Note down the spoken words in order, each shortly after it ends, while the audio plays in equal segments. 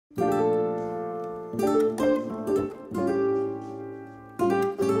I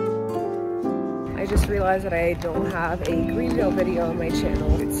just realized that I don't have a Greenville video on my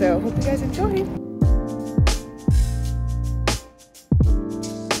channel, so hope you guys enjoy.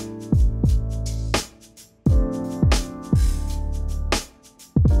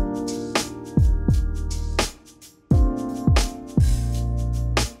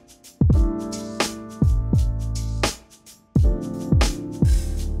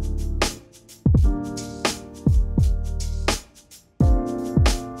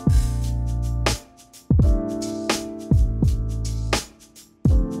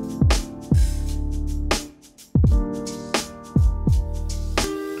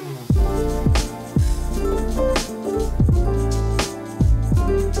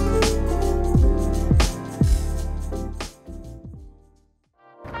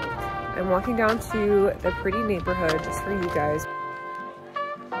 I'm walking down to the pretty neighborhood just for you guys.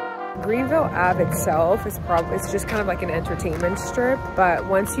 Greenville Ave itself is it's just kind of like an entertainment strip, but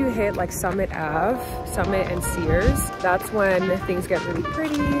once you hit like Summit and Sears, that's when things get really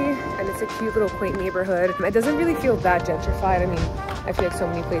pretty, and it's a cute little quaint neighborhood. It doesn't really feel that gentrified. I mean, I feel like so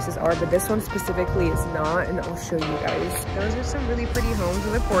many places are, but this one specifically is not, and I'll show you guys. Those are some really pretty homes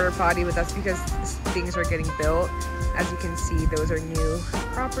with a porta potty, but that's because things are getting built. As you can see, those are new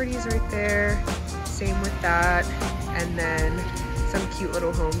properties right there. Same with that, and then some cute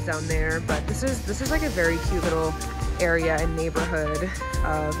little homes down there. But this is like a very cute little area and neighborhood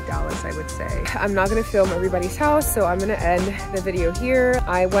of Dallas, I would say. I'm not gonna film everybody's house, so I'm gonna end the video here.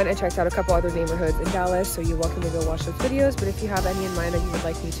 I went and checked out a couple other neighborhoods in Dallas, so you're welcome to go watch those videos. But if you have any in mind that you would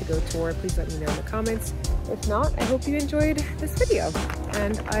like me to go tour, please let me know in the comments. If not, I hope you enjoyed this video,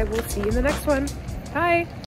 and I will see you in the next one. Bye.